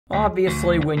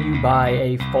Obviously, when you buy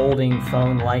a folding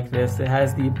phone like this, it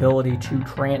has the ability to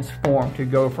transform, to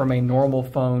go from a normal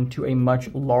phone to a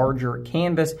much larger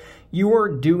canvas. You are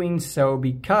doing so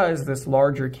because this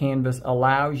larger canvas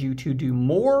allows you to do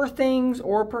more things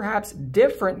or perhaps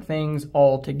different things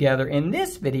altogether. In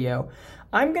this video,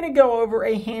 I'm going to go over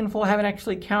a handful, I haven't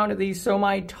actually counted these, so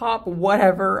my top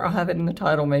whatever, I'll have it in the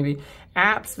title maybe,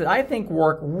 apps that I think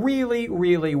work really,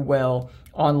 really well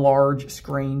on large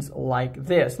screens like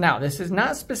this. Now, this is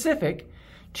not specific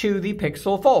to the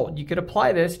Pixel Fold. You could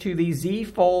apply this to the Z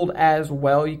Fold as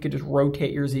well. You could just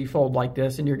rotate your Z Fold like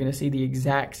this and you're going to see the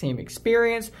exact same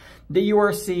experience that you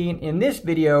are seeing in this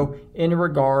video in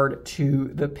regard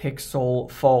to the Pixel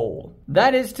Fold.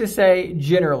 That is to say,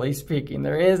 generally speaking,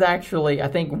 there is actually, I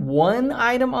think, one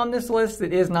item on this list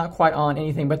that is not quite on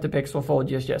anything but the Pixel Fold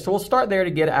just yet. So we'll start there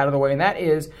to get it out of the way, and that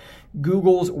is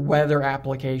Google's weather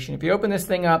application. If you open this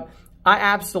thing up, I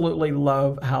absolutely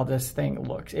love how this thing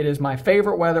looks. It is my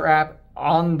favorite weather app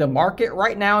on the market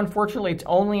right now. Unfortunately, it's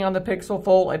only on the Pixel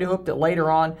Fold. I do hope that later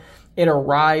on it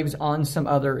arrives on some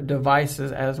other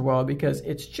devices as well because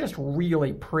it's just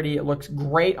really pretty. It looks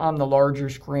great on the larger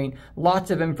screen. Lots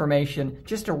of information,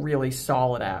 just a really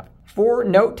solid app. For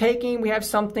note-taking, we have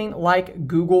something like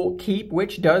Google Keep,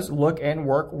 which does look and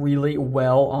work really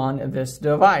well on this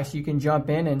device. You can jump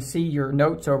in and see your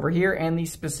notes over here and the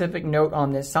specific note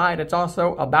on this side. It's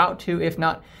also about to, if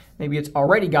not, maybe it's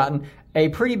already gotten a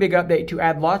pretty big update to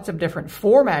add lots of different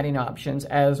formatting options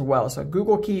as well. So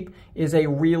Google Keep is a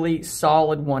really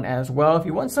solid one as well. If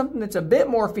you want something that's a bit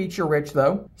more feature-rich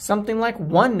though, something like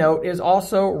OneNote is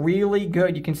also really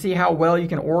good. You can see how well you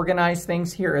can organize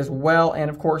things here as well. And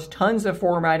of course, tons of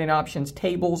formatting options,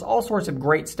 tables, all sorts of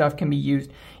great stuff can be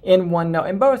used in OneNote.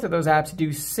 And both of those apps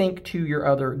do sync to your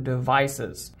other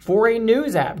devices. For a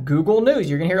news app, Google News.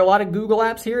 You're gonna hear a lot of Google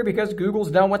apps here because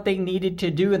Google's done what they needed to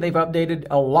do and they've updated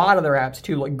a lot of their apps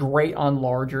to look great on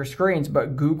larger screens,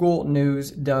 but Google News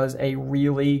does a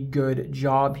really good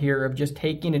job here of just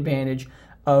taking advantage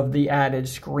of the added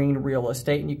screen real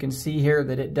estate. And you can see here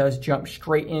that it does jump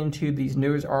straight into these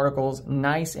news articles,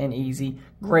 nice and easy,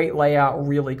 great layout,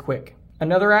 really quick.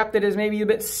 Another app that is maybe a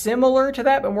bit similar to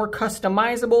that but more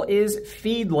customizable is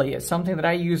Feedly. It's something that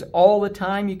I use all the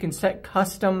time. You can set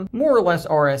custom, more or less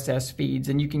RSS feeds,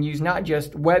 and you can use not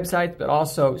just websites but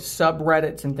also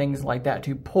subreddits and things like that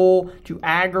to pull, to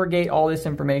aggregate all this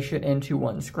information into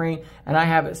one screen. And I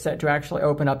have it set to actually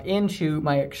open up into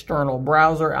my external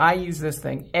browser. I use this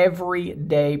thing every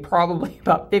day, probably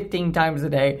about 15 times a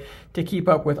day, to keep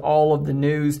up with all of the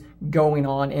news going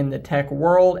on in the tech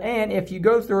world. And if you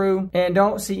go through and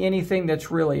don't see anything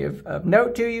that's really of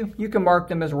note to you, you can mark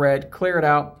them as red, clear it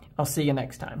out. I'll see you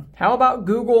next time. How about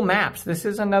Google Maps? This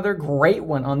is another great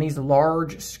one on these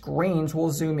large screens.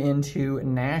 We'll zoom into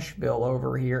Nashville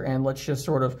over here and let's just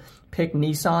sort of pick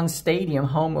Nissan Stadium,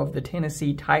 home of the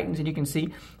Tennessee Titans, and you can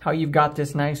see how you've got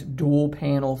this nice dual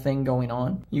panel thing going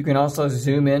on. You can also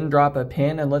zoom in, drop a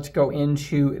pin, and let's go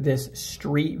into this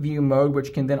street view mode,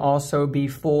 which can then also be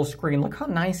full screen. Look how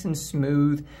nice and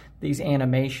smooth these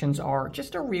animations are.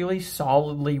 Just a really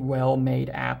solidly well-made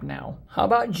app now. How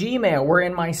about Gmail? We're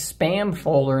in my spam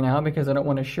folder now because I don't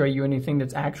want to show you anything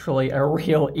that's actually a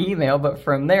real email, but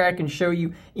from there I can show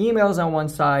you emails on one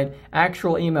side,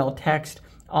 actual email text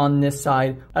on this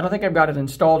side. I don't think I've got it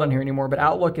installed on here anymore, but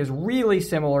Outlook is really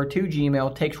similar to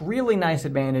Gmail, takes really nice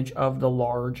advantage of the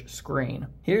large screen.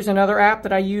 Here's another app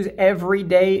that I use every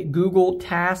day, Google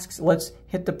Tasks. Let's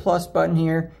hit the plus button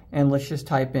here and let's just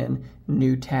type in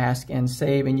new task and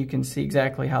save, and you can see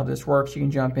exactly how this works. You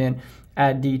can jump in,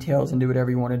 add details, and do whatever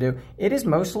you want to do. It is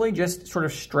mostly just sort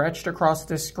of stretched across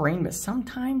this screen, but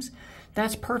sometimes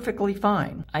that's perfectly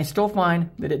fine. I still find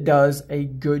that it does a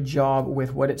good job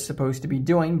with what it's supposed to be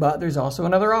doing, but there's also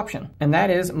another option, and that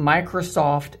is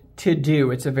Microsoft To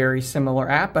Do. It's a very similar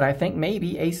app, but I think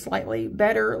maybe a slightly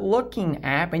better looking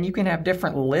app, and you can have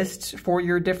different lists for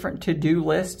your different to-do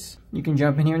lists. You can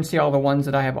jump in here and see all the ones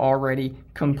that I have already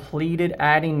completed,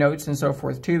 adding notes and so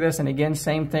forth to this. And again,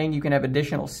 same thing, you can have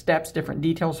additional steps, different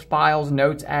details, files,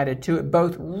 notes added to it.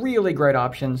 Both really great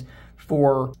options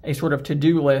for a sort of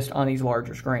to-do list on these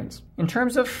larger screens. In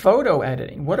terms of photo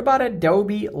editing, what about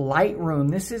Adobe Lightroom?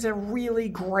 This is a really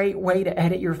great way to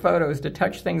edit your photos, to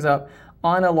touch things up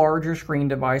on a larger screen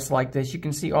device like this, you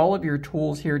can see all of your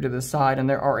tools here to the side, and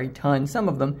there are a ton. Some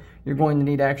of them you're going to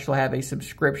need to actually have a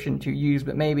subscription to use,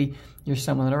 but maybe you're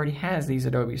someone that already has these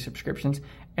Adobe subscriptions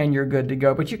and you're good to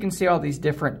go. But you can see all these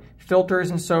different filters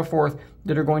and so forth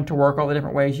that are going to work, all the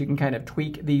different ways you can kind of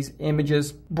tweak these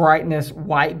images, brightness,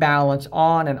 white balance,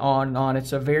 on and on and on.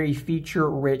 It's a very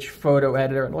feature-rich photo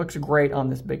editor. It looks great on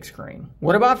this big screen.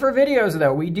 What about for videos,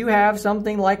 though? We do have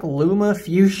something like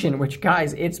Lumafusion, which,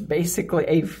 guys, it's basically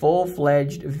a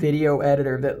full-fledged video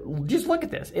editor that, just look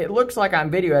at this. It looks like I'm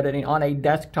video editing on a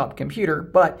desktop computer,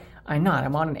 but I'm not.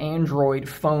 I'm on an Android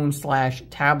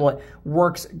phone/tablet.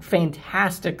 Works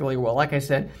fantastically well. Like I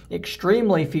said,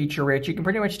 extremely feature-rich. You can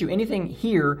pretty much do anything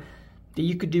here that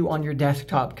you could do on your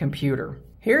desktop computer.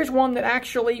 Here's one that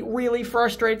actually really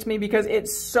frustrates me because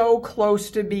it's so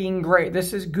close to being great.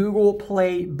 This is Google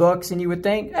Play Books, and you would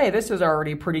think, hey, this is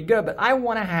already pretty good, but I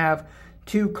want to have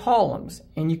 2 columns,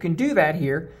 and you can do that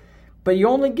here. But you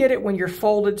only get it when you're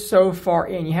folded so far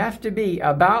in. You have to be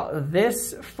about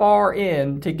this far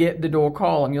in to get the dual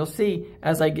column. You'll see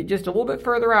as I get just a little bit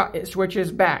further out, it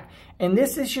switches back. And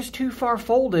this is just too far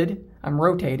folded. I'm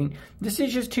rotating. This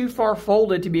is just too far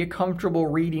folded to be a comfortable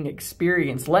reading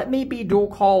experience. Let me be dual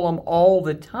column all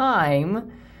the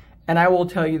time, and I will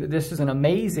tell you that this is an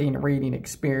amazing reading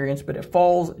experience, but it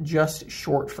falls just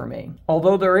short for me.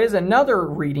 Although there is another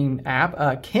reading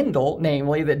app, Kindle,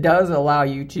 namely, that does allow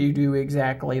you to do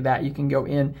exactly that. You can go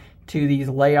in to these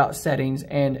layout settings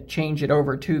and change it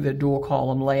over to the dual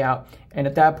column layout. And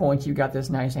at that point, you've got this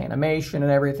nice animation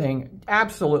and everything.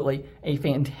 Absolutely a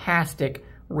fantastic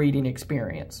reading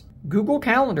experience. Google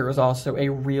Calendar is also a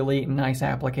really nice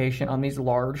application on these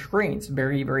large screens.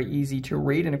 Very, very easy to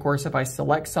read. And of course, if I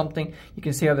select something, you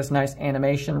can see how this nice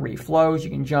animation reflows.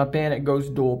 You can jump in, it goes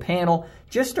dual panel.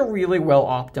 Just a really well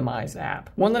optimized app.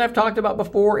 One that I've talked about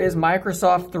before is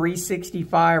Microsoft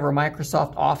 365 or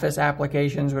Microsoft Office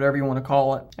applications, whatever you want to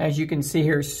call it. As you can see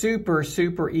here, super,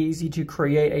 super easy to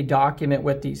create a document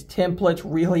with these templates.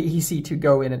 Really easy to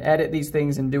go in and edit these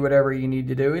things and do whatever you need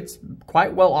to do. It's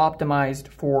quite well optimized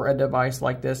for a device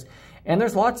like this. And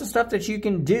there's lots of stuff that you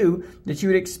can do that you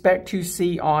would expect to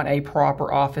see on a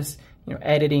proper Office,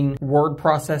 editing, word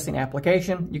processing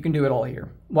application. You can do it all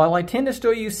here. While I tend to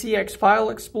still use CX File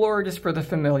Explorer just for the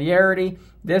familiarity,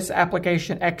 this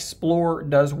application X-Plore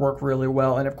does work really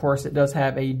well. And of course, it does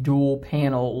have a dual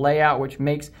panel layout, which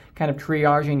makes kind of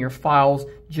triaging your files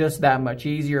just that much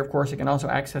easier. Of course, it can also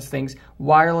access things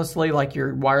wirelessly, like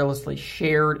your wirelessly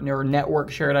shared, or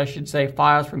network shared, I should say,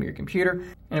 files from your computer.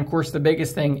 And of course, the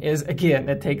biggest thing is, again,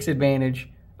 it takes advantage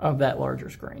of that larger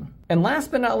screen. And last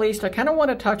but not least, I kind of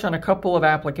want to touch on a couple of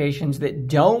applications that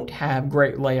don't have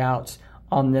great layouts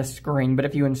on this screen, but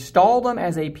if you install them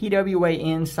as a PWA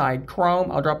inside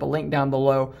Chrome, I'll drop a link down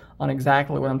below on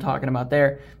exactly what I'm talking about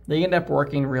there, they end up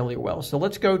working really well. So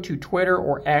let's go to Twitter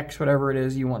or X, whatever it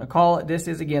is you want to call it. This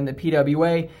is, again, the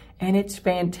PWA, and it's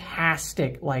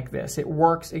fantastic like this. It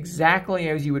works exactly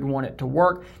as you would want it to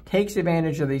work, takes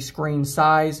advantage of the screen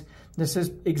size. This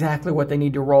is exactly what they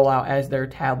need to roll out as their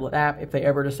tablet app if they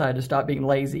ever decide to stop being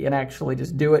lazy and actually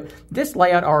just do it. This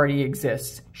layout already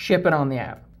exists. Ship it on the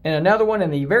app. And another one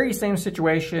in the very same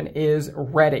situation is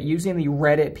Reddit. Using the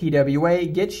Reddit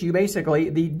PWA gets you basically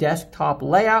the desktop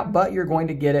layout, but you're going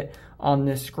to get it on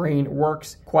this screen.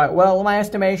 Works quite well in my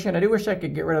estimation. I do wish I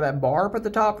could get rid of that bar up at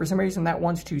the top. For some reason that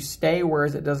wants to stay,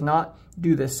 whereas it does not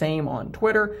do the same on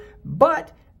Twitter.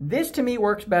 But this, to me,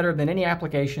 works better than any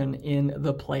application in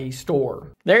the Play Store.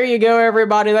 There you go,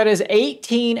 everybody. That is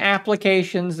 18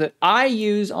 applications that I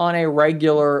use on a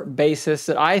regular basis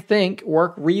that I think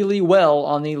work really well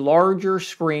on the larger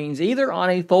screens, either on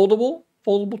a foldable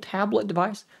tablet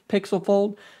device, Pixel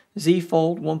Fold, Z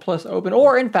Fold, OnePlus Open,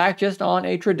 or in fact, just on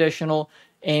a traditional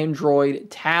Android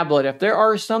tablet. If there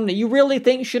are some that you really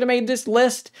think should have made this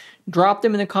list, drop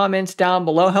them in the comments down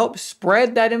below. Help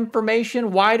spread that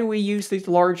information. Why do we use these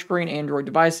large screen Android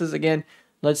devices? Again,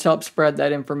 let's help spread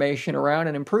that information around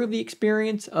and improve the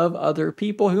experience of other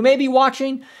people who may be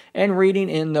watching and reading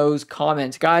in those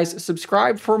comments. Guys,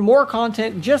 subscribe for more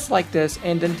content just like this,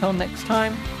 and until next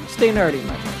time, stay nerdy,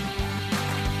 my friends.